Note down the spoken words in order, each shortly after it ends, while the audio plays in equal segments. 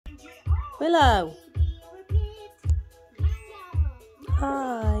Willow.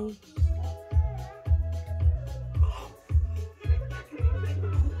 Hi.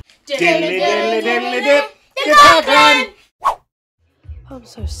 Diddly diddly diddly dip, dip happen. I'm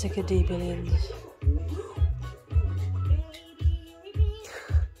so sick of D-billions.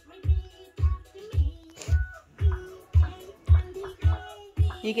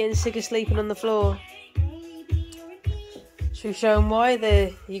 You getting sick of sleeping on the floor? Should we show them why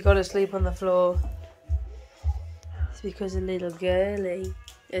you gotta sleep on the floor? It's because a little girlie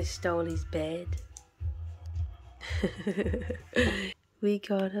has stole his bed. We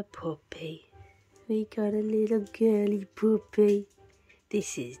got a puppy. We got a little girly puppy.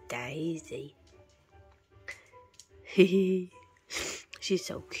 This is Daisy. She's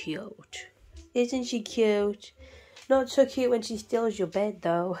so cute. Isn't she cute? Not so cute when she steals your bed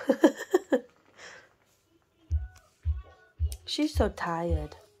though. She's so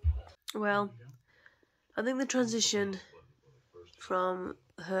tired. Well, I think the transition from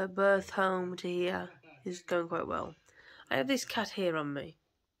her birth home to here is going quite well. I have this cat here on me,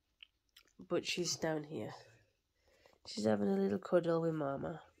 but she's down here. She's having a little cuddle with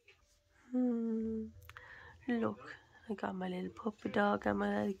Mama. Look, I got my little puppy dog and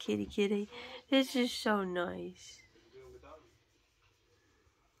my little kitty. This is so nice.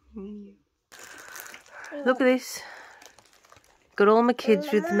 Look at this. Got all my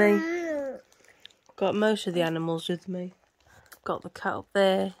kids with me. Got most of the animals with me. Got the cat up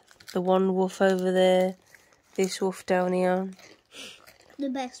there, the one wolf over there, this wolf down here. The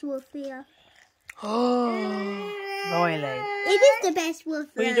best wolf here. Oh, really? It is the best wolf.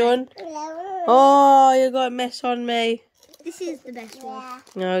 What are you doing? Oh, you got a mess on me. This is the best wolf.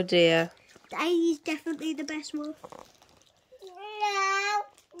 Oh dear. Daisy's definitely the best wolf.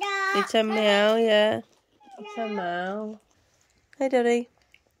 It's a meow, yeah. It's a meow. Hey, Daddy.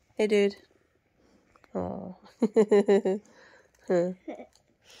 Hey, dude. Oh.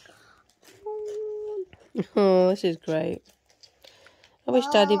 Oh, this is great. I wish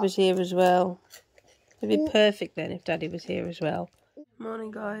Daddy was here as well. It'd be perfect then if Daddy was here as well. Morning,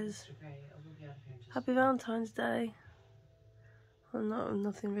 guys. Happy Valentine's Day. I'm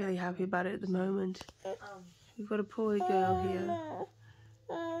nothing really happy about it at the moment. We've got a poor girl here.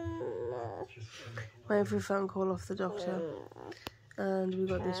 Waiting for a phone call off the doctor. And we've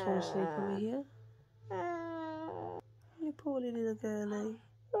got this one asleep over here. You poor little girlie.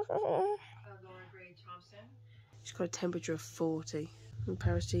 She's got a temperature of 40. And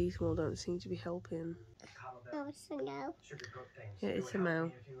paracetamol don't seem to be helping. Oh, it's a no. Yeah, it's a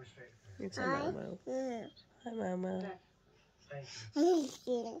Mau. It's a Mau. Hi, Mau.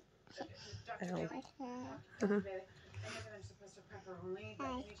 Ow.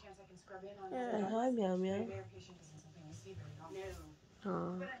 Hi, Meow Meow.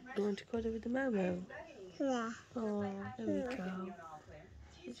 Oh, you want to cuddle with the Mau Mau? Yeah. Oh, there we go.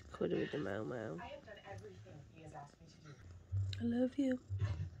 Let's cuddle with the Mau Mau. I love you.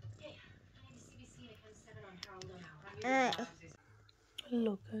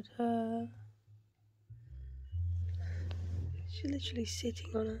 Look at her. She's literally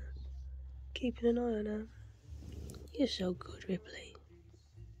sitting on her, keeping an eye on her. You're so good, Ripley.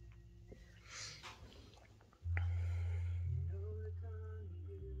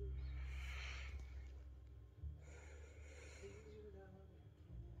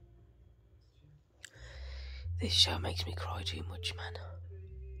 This show makes me cry too much, man.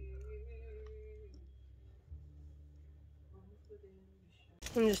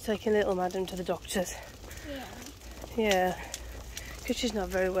 I'm just taking little madam to the doctor's. Yeah. Because she's not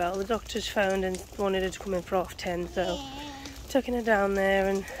very well. The doctor's phoned and wanted her to come in for 10:30, so taking her down there,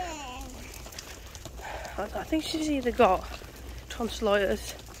 and I think she's either got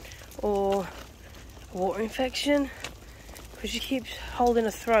tonsillitis or water infection, because she keeps holding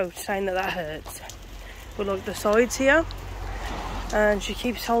her throat, saying that hurts. But like the sides here, and she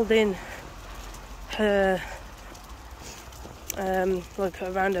keeps holding her like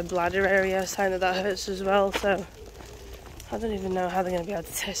around her bladder area, saying that hurts as well. So I don't even know how they're going to be able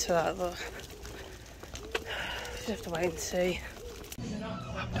to test for that, but just have to wait and see.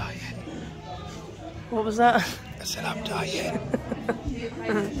 I'm dying. What was that? I said I'm dying. We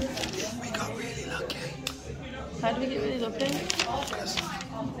got really lucky. How did we get really lucky? Because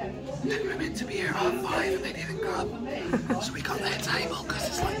they were meant to be here at 5 and they didn't come. So we got their table because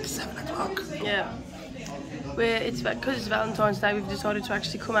it's like 7 o'clock. Yeah. Because it's Valentine's Day, we've decided to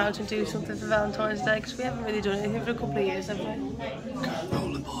actually come out and do something for Valentine's Day, because we haven't really done anything for a couple of years, have we? Go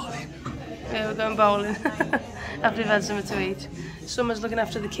rollerbowling. Yeah, we're going bowling after we've had something to eat. Summer's looking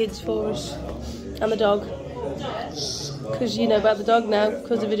after the kids for us, and the dog. Because you know about the dog now,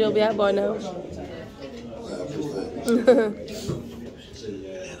 because the video will be out by now.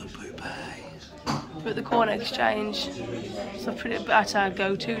 We're at the corner exchange. So that's our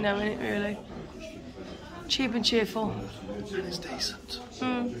go-to now, isn't it, really? Cheap and cheerful. And it's decent.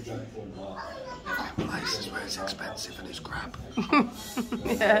 Mm. In places where it's expensive and it's crap.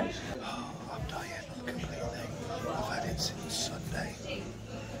 Yeah. Oh, I'm dying completely. I've had it since Sunday.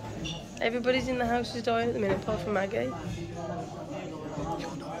 Everybody's in the house is dying at the minute, apart from Maggie.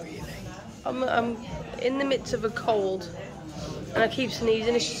 You're not really. I'm in the midst of a cold, and I keep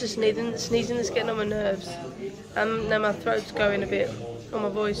sneezing. It's just a sneezing that's getting on my nerves. And now my throat's going a bit, on my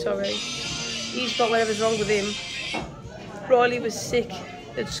voice, sorry. He's got whatever's wrong with him. Riley was sick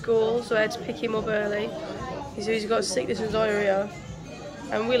at school, so I had to pick him up early. He's got sickness and diarrhea.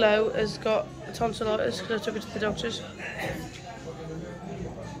 And Willow has got tonsillitis because I took her to the doctors.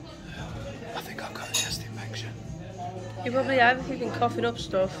 I think I've got a chest infection. You probably have if you've been coughing up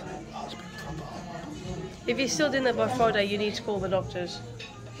stuff. It's been proper. If you're still doing that by Friday, you need to call the doctors.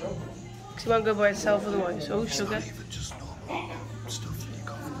 Because it won't go by itself otherwise. Oh, sugar. It's not even just normal stuff that you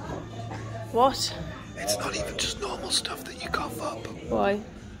cough up. What? It's not even just normal stuff that you cough up. Why?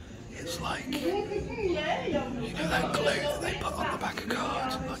 It's like, you know that glue that they put on the back of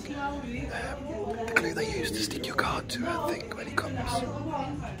cards? Like, the glue they use to stick your card to a thing when it comes.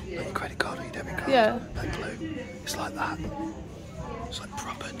 Like your credit card or your debit card. Yeah. That glue. It's like that. It's like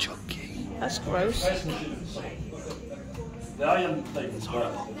proper chunky. That's gross. It's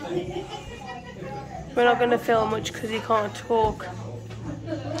horrible. We're not going to film much because he can't talk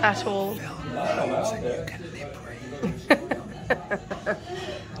at all. Film, so you can lip read.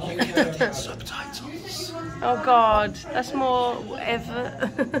 You can edit subtitles. Oh God, that's more whatever.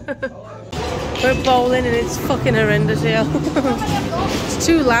 We're bowling and it's fucking horrendous here. It's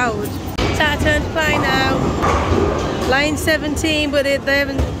too loud. It's our turn to play now. Lane 17, but they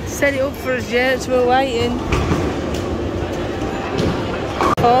haven't set it up for us yet, so we're waiting.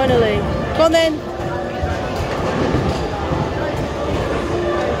 Finally. Come on then.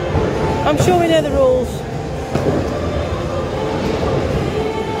 I'm sure we know the rules.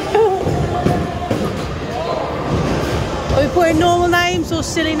 Are we putting normal names or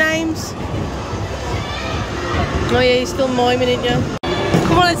silly names? Oh yeah, you're still miming, ain't you?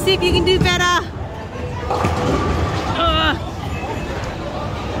 Come on, let's see if you can do better.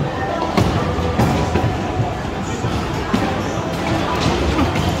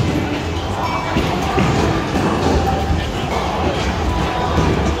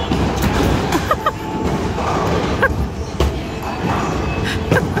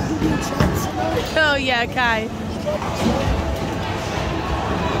 Oh yeah, okay.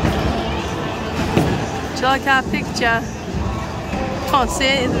 Do you like our picture? Can't see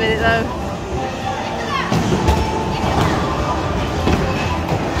it in a minute though.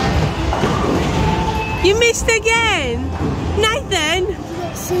 You missed again? Nathan? Did you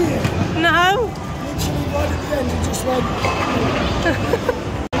not see it? No? Literally right at the end, it just went.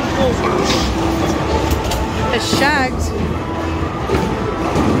 It's shagged.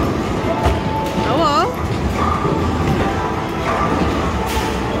 Oh well.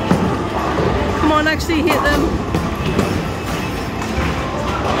 Come on, actually hit them.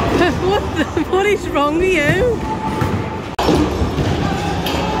 What is wrong with you?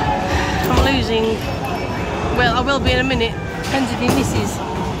 I'm losing. Well, I will be in a minute. Depends if he misses.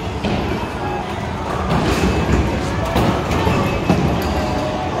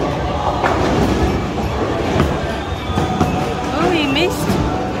 Oh, he missed.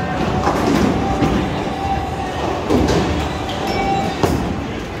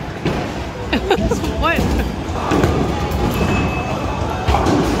 What?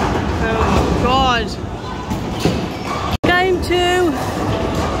 Oh God. Game 2.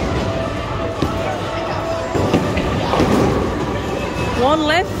 One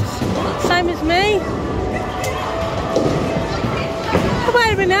left. Same as me. Oh,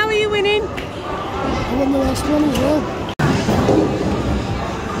 wait a minute, how are you winning? I won the last one as well.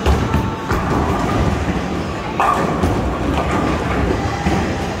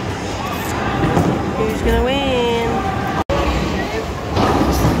 Who's gonna win?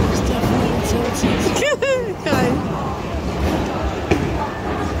 It's definitely tilted. Okay.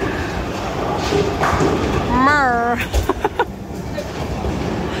 Murr.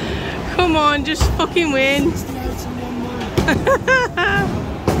 Come on, just fucking win. 60 out and one more.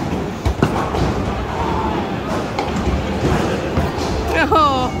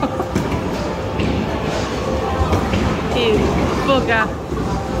 Oh. You bugger.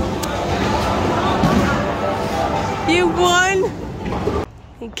 You won!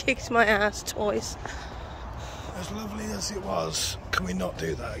 He kicked my ass twice. As as lovely as it was, can we not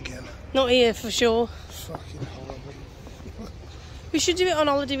do that again? Not here for sure. It's fucking horrible. We should do it on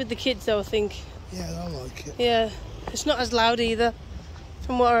holiday with the kids though, I think. Yeah, I like it. Yeah, it's not as loud either,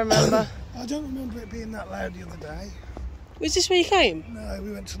 from what I remember. I don't remember it being that loud the other day. Was this where you came? No,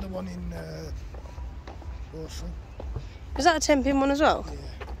 we went to the one in Warsaw. Was that a 10-pin one as well? Yeah.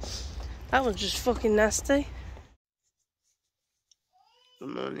 That was just fucking nasty. Good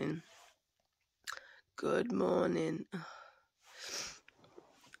morning. Good morning.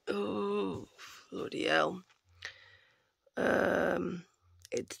 Oh, bloody hell.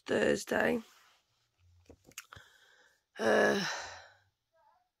 It's Thursday. I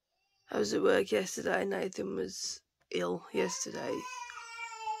was at work yesterday. Nathan was ill yesterday.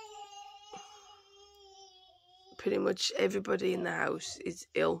 Pretty much everybody in the house is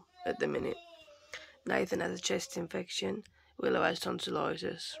ill at the minute. Nathan has a chest infection. Willow has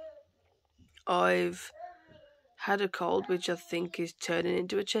tonsillitis. I've had a cold, which I think is turning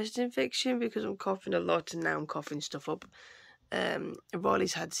into a chest infection because I'm coughing a lot and now I'm coughing stuff up.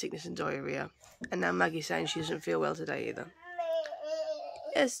 Riley's had sickness and diarrhea, and now Maggie's saying she doesn't feel well today either.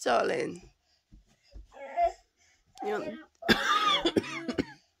 Yes, darling. You want...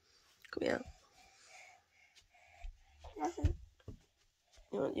 Come here.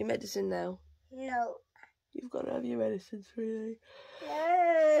 You want your medicine now? No. You've got to have your medicine, sweetie.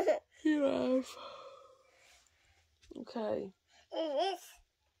 No. You have. Okay.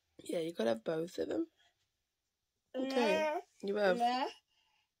 Yeah, you got to have both of them. Okay. You have.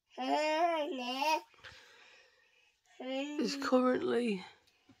 It's currently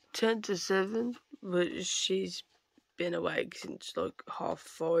 10 to 7, but she's been awake since like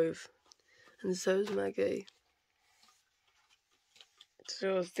 5:30, and so's Maggie.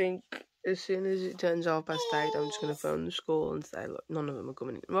 So I think as soon as it turns 8:30, I'm just going to phone the school and say, look, none of them are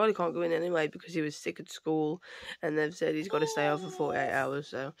coming in. Riley can't go in anyway because he was sick at school, and they've said he's got to stay out for 48 hours,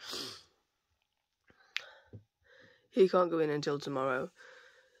 so he can't go in until tomorrow.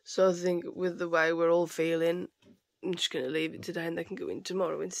 So I think with the way we're all feeling, I'm just going to leave it today and they can go in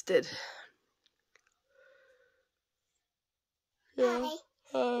tomorrow instead. Yeah.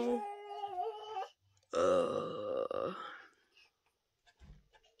 Hi.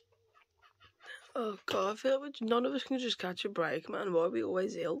 Oh God, I feel like none of us can just catch a break, man. Why are we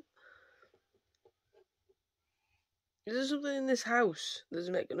always ill? Is there something in this house that's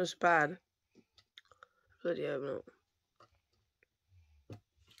making us bad? Bloody hope not.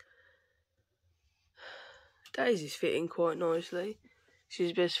 Daisy's fitting quite nicely.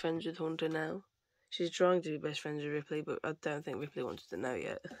 She's best friends with Hunter now. She's trying to be best friends with Ripley, but I don't think Ripley wants to know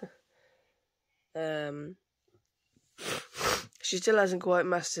yet. She still hasn't quite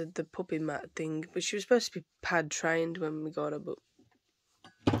mastered the puppy mat thing, but she was supposed to be pad trained when we got her, but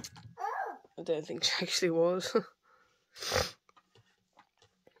I don't think she actually was.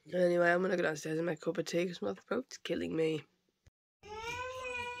 Anyway, I'm going to go downstairs and make a cup of tea because my throat's killing me.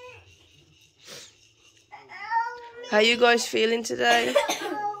 How you guys feeling today?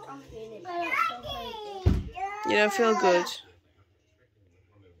 You don't feel good?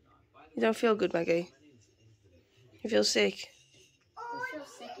 You don't feel good, Maggie? You feel sick? I feel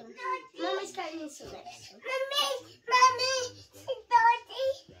sick. Mummy's getting some medicine. Mummy, it's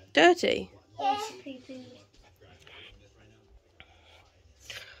dirty. Dirty? Yeah, she poo-pooed.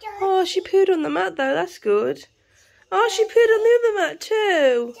 Oh, she pooed on the mat though, that's good. Oh, she pooed on the other mat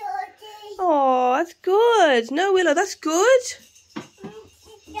too. Oh, that's good. No, Willow, that's good.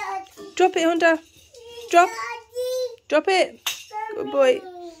 Drop it, Hunter. Drop. Drop it. Good boy.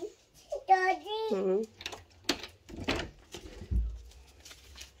 Mm-hmm.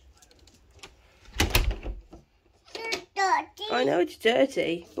 I know it's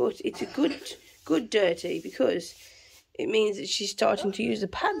dirty, but it's a good dirty because it means that she's starting to use the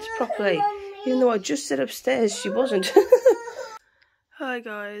pads properly. Even though I just said upstairs she wasn't. Hi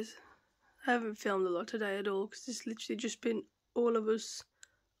guys. I haven't filmed a lot today at all because it's literally just been all of us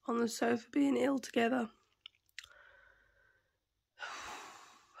on the sofa being ill together.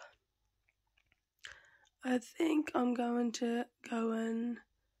 I think I'm going to go and...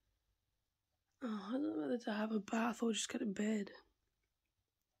 Oh, I don't know whether to have a bath or just go to bed.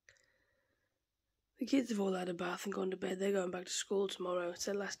 The kids have all had a bath and gone to bed. They're going back to school tomorrow. It's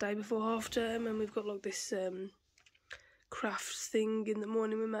their last day before half term, and we've got like this crafts thing in the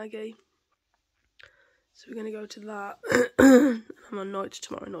morning with Maggie. So we're going to go to that. I'm on nights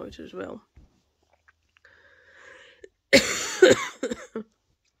tomorrow night as well.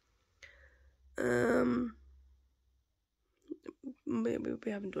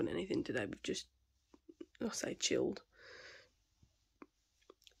 We haven't done anything today. We've just, I'll say, chilled.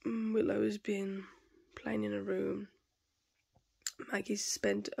 Willow's been playing in a room. Maggie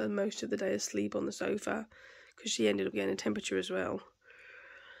spent most of the day asleep on the sofa because she ended up getting a temperature as well.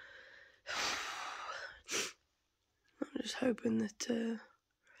 I'm just hoping that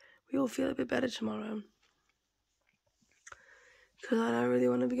we all feel a bit better tomorrow, because I don't really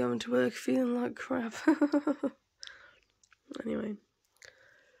want to be going to work feeling like crap. Anyway,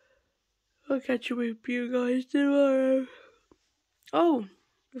 I'll catch up with you guys tomorrow. Oh,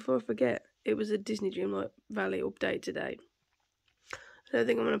 before I forget, it was a Disney Dreamlight Valley update today. I don't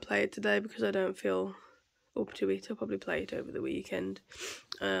think I'm going to play it today because I don't feel up to it. I'll probably play it over the weekend.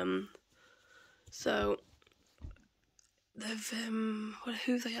 So they've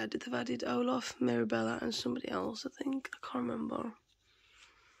who they added? They've added Olaf, Maribella, and somebody else. I think, I can't remember,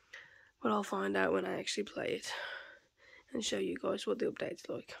 but I'll find out when I actually play it and show you guys what the update's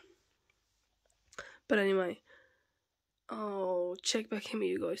like. But anyway, I'll check back in with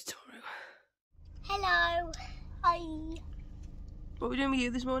you guys tomorrow. Hello. Hi. What are we doing with you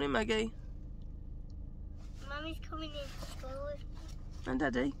this morning, Maggie? Mummy's coming in school with me. And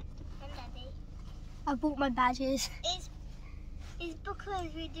Daddy? And Daddy. I bought my badges. It's because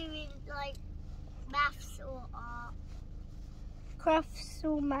we're doing like maths or art. Crafts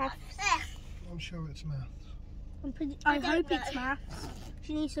or maths? I'm sure it's maths. I don't hope know. it's maths.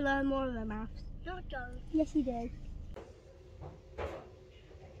 She needs to learn more of the maths. No, don't. Yes, you do.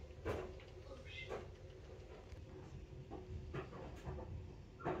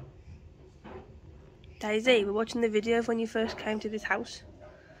 Daisy, we're watching the video of when you first came to this house.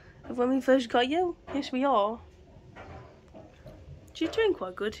 Of when we first got you. Yes, we are. She's doing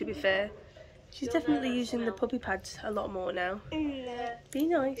quite good, to be fair. She's definitely using the puppy pads a lot more now. Be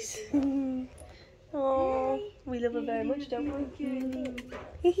nice. Oh, we love her very much, don't we?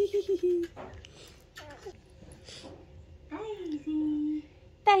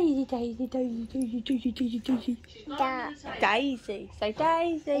 Daisy, Daisy, Daisy, Daisy, Daisy, Daisy, Daisy. Daisy, say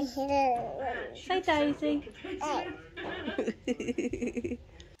Daisy. Say Daisy.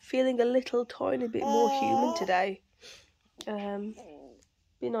 Feeling a little tiny bit more human today.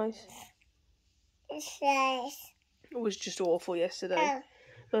 Be nice. It was just awful yesterday.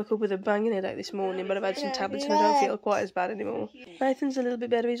 Woke up with a banging headache this morning, but I've had some tablets and I don't feel quite as bad anymore. Nathan's a little bit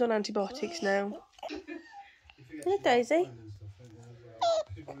better, he's on antibiotics now. Hey, Daisy.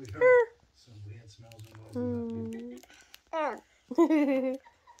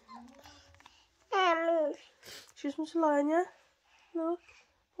 She just wants to lie on you. Look.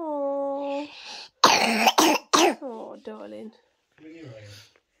 Oh. Oh, darling.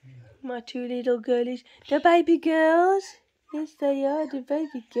 My two little girlies. The baby girls. Yes, they are. The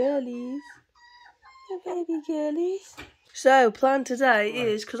baby girlies. The baby girlies. So, plan today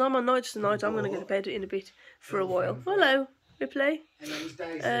is, because I'm on nights tonight, I'm going to go to bed in a bit for a while. Hello, Ripley.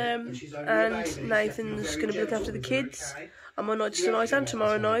 And Nathan's going to be looking after the kids. I'm on nights tonight and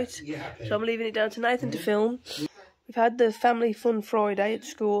tomorrow night. So I'm leaving it down to Nathan to film. We've had the family fun Friday at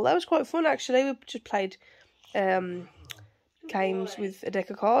school. That was quite fun, actually. We just played games with a deck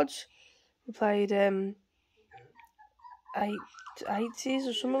of cards. We played eighties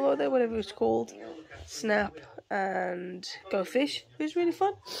or something like that, whatever it's called. Snap and Go Fish. It was really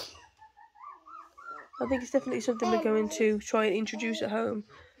fun. I think it's definitely something we're going to try and introduce at home.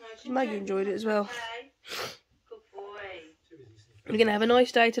 Maggie enjoyed it as well. We're going to have a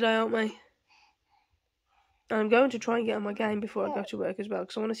nice day today, aren't we? I'm going to try and get on my game before I go to work as well,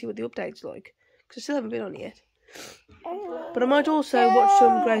 because I want to see what the update's like. Because I still haven't been on it yet. But I might also watch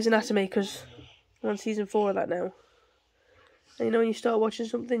some Grey's Anatomy, because I'm on season 4 of that now. And you know when you start watching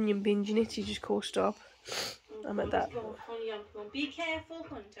something, you're binging it, you just call stop. I'm at that. Be careful,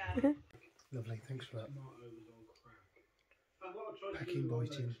 Hunter. Lovely, thanks for that. Packing,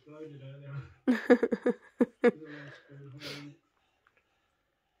 biting.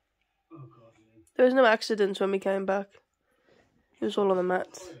 There was no accidents when we came back. It was all on the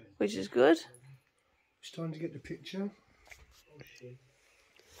mats, which is good. It's time to get the picture.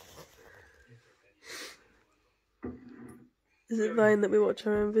 Is it fine that we watch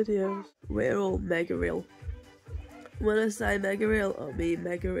our own videos? We're all mega real. When I say mega real, I mean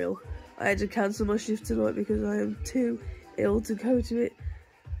mega real. I had to cancel my shift tonight because I am too ill to go to it.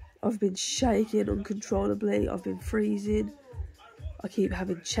 I've been shaking uncontrollably. I've been freezing. I keep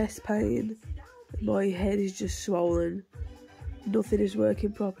having chest pain. My head is just swollen. Nothing is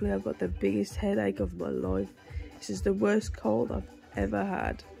working properly. I've got the biggest headache of my life. This is the worst cold I've ever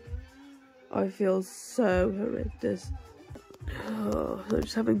had. I feel so horrendous. Oh, I'm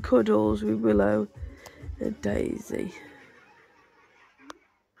just having cuddles with Willow and Daisy.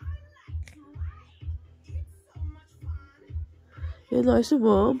 You're nice and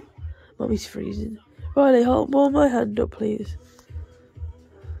warm. Mummy's freezing. Riley, hold my hand up, please.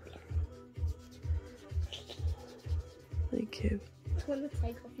 Thank you. I want to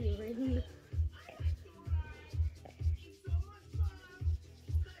take off your ring.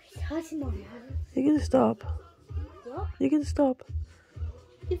 It's hurting my hand. You can stop. What? You can stop.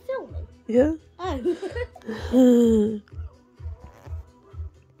 You're filming? Yeah? Oh.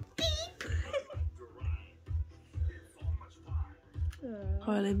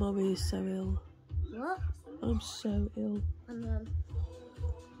 Riley, Mommy is so ill. What? I'm so ill. And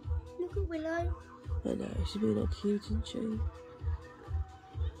look at Willow. I know, she's being all cute, isn't she?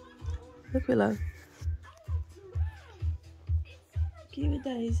 Look, Willow. Give me a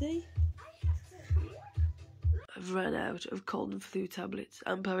Daisy. I've run out of cold and flu tablets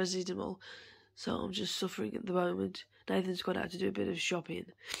and paracetamol, so I'm just suffering at the moment. Nathan's gone out to do a bit of shopping.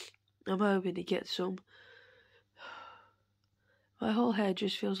 I'm hoping he gets some. My whole head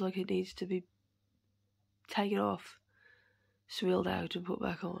just feels like it needs to be taken off, swilled out and put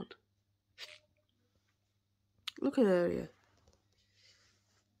back on. Look at her here.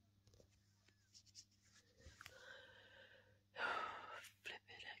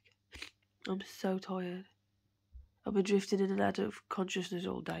 Flipping heck. I'm so tired. I've been drifting in and out of consciousness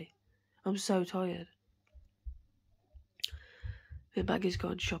all day. I'm so tired. Me Maggie's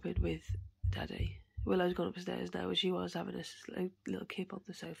gone shopping with Daddy. Willow's gone upstairs now and she was having a little kip on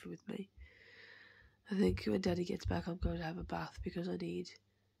the sofa with me. I think when Daddy gets back I'm going to have a bath because I need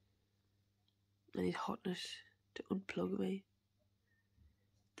hotness to unplug me.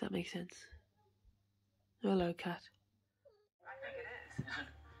 Does that make sense? Hello, cat. I think it is. Is it,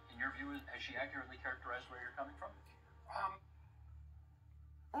 in your view, has she accurately characterized where you're coming from?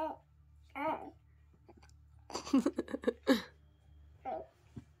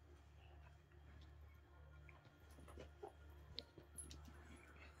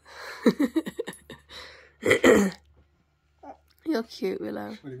 You're cute,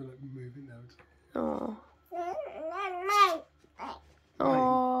 Willow. Well, you've got to move it now. Oh.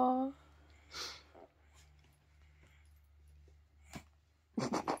 Oh.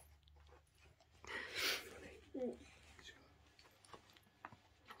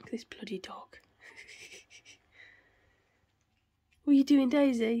 This bloody dog. What are you doing,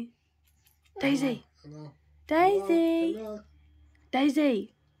 Daisy? Daisy. Hello. Daisy. Hello.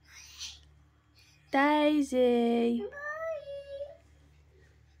 Daisy. Daisy.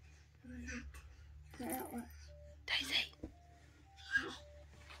 Daisy.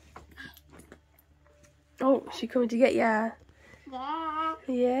 Oh, she coming to get ya?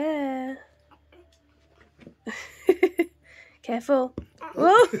 Yeah. Careful.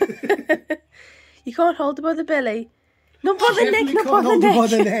 Whoa. You can't hold her by the belly. Not by the neck, not by the neck. By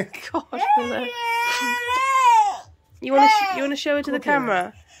the neck. Gosh, Willow. You want to show her to the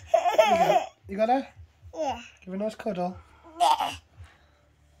camera? You got her? Yeah. Give her a nice cuddle.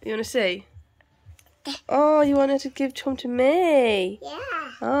 You want to see? Oh, you want her to give Tom to me? Yeah.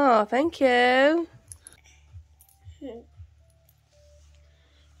 Oh, thank you.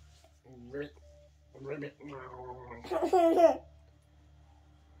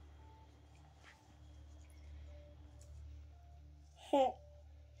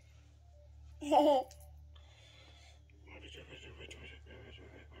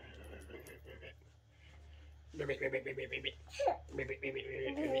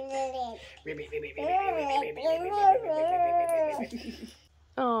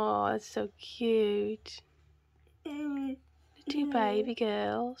 Oh, that's so cute. The two baby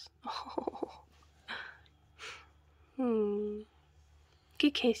girls. Oh.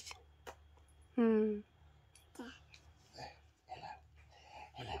 Good kiss. Hello.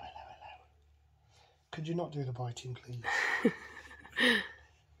 Could you not do the biting, please?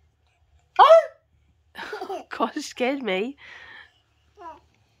 Oh, God, it scared me.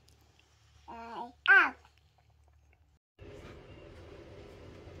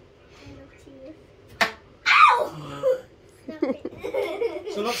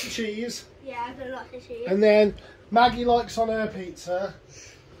 So lots of cheese. Yeah, I've got lots of cheese. And then Maggie likes on her pizza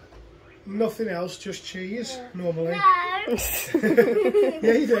nothing else, just cheese, normally. No.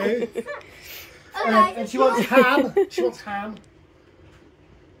 Yeah, you do. And she wants ham. She wants ham.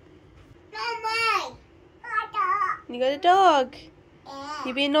 You got a dog.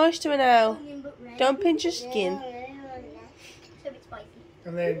 You being nice to her now. Don't pinch her skin.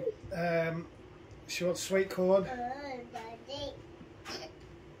 And then she wants sweet corn.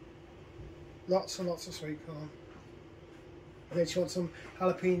 Lots and lots of sweet corn. And then she wants some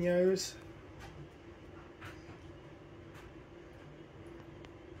jalapenos.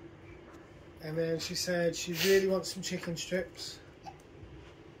 And then she said she really wants some chicken strips.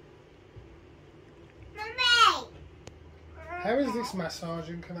 How is this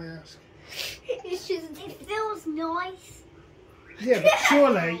massaging, can I ask? It feels nice. Yeah, but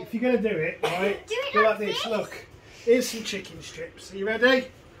surely, if you're going to do it, right, Do it go like like this. this. Look, here's some chicken strips. Are you ready?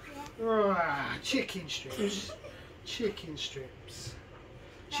 Yeah. Chicken strips. Chicken strips.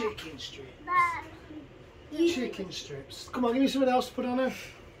 Chicken strips. Chicken strips. Come on, give me something else to put on her.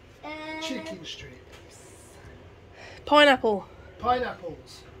 Chicken strips. Pineapple.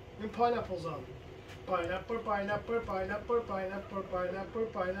 Pineapples. And pineapples on. Pineapple, pineapple, pineapple, pineapple, pineapple,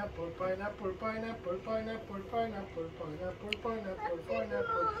 pineapple, pineapple, pineapple, pineapple, pineapple, pineapple, pineapple,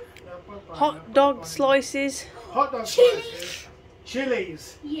 pineapple. Hot dog slices. Hot dog slices.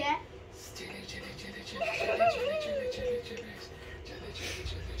 Chilies. Yeah.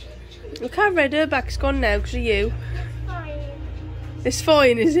 Look how red her back's gone now because of you. Fine. It's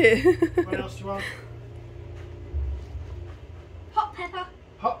fine, is it? What else do you want? Hot pepper.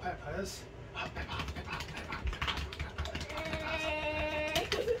 Hot peppers. Hot pepper, hot pepper, hot pepper, hot pepper, hot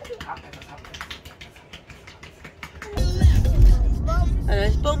pepper, hot pepper, hot pepper. And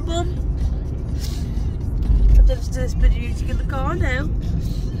it's Bum Bum. I've done this bloody music in the car now.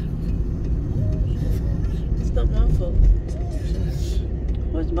 It's not my fault.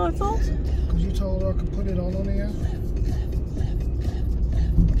 What's my fault? Because you told her I could put it on here.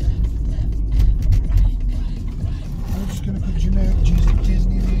 I'm just going to put generic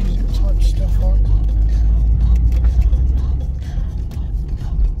Disney music type stuff on.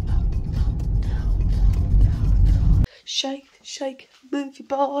 Shake, shake, move your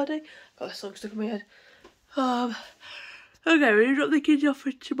body. Got that song stuck in my head. Okay, we dropped the kids off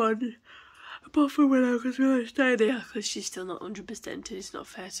for tomorrow. Apart from Willow, because we're going to stay there because she's still not 100%, and it's not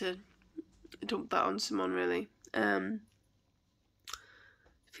fair to dump that on someone, really. Feeling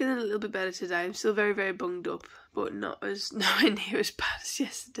a little bit better today. I'm still very, very bunged up, but nowhere near as bad as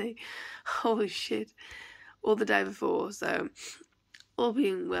yesterday. Holy shit. Or the day before, so all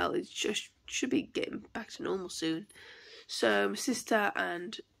being well, it just should be getting back to normal soon. So my sister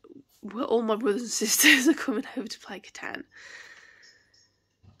and all my brothers and sisters are coming over to play Catan.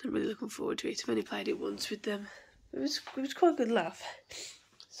 I'm really looking forward to it. I've only played it once with them. It was quite a good laugh.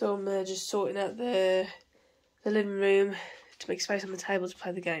 So I'm just sorting out the living room to make space on the table to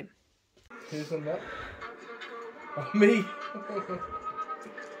play the game. Who's done that? Oh, me!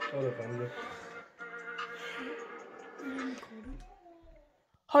 What a banger.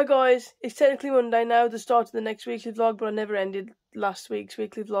 Hi guys, it's technically Monday now, the start of the next weekly vlog, but I never ended last week's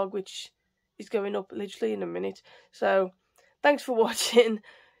weekly vlog, which is going up literally in a minute. So, thanks for watching.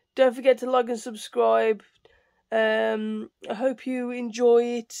 Don't forget to like and subscribe. I hope you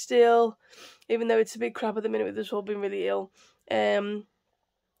enjoy it still, even though it's a bit crap at the minute with us all being really ill.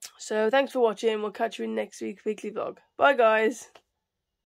 So, thanks for watching. We'll catch you in next week's weekly vlog. Bye guys.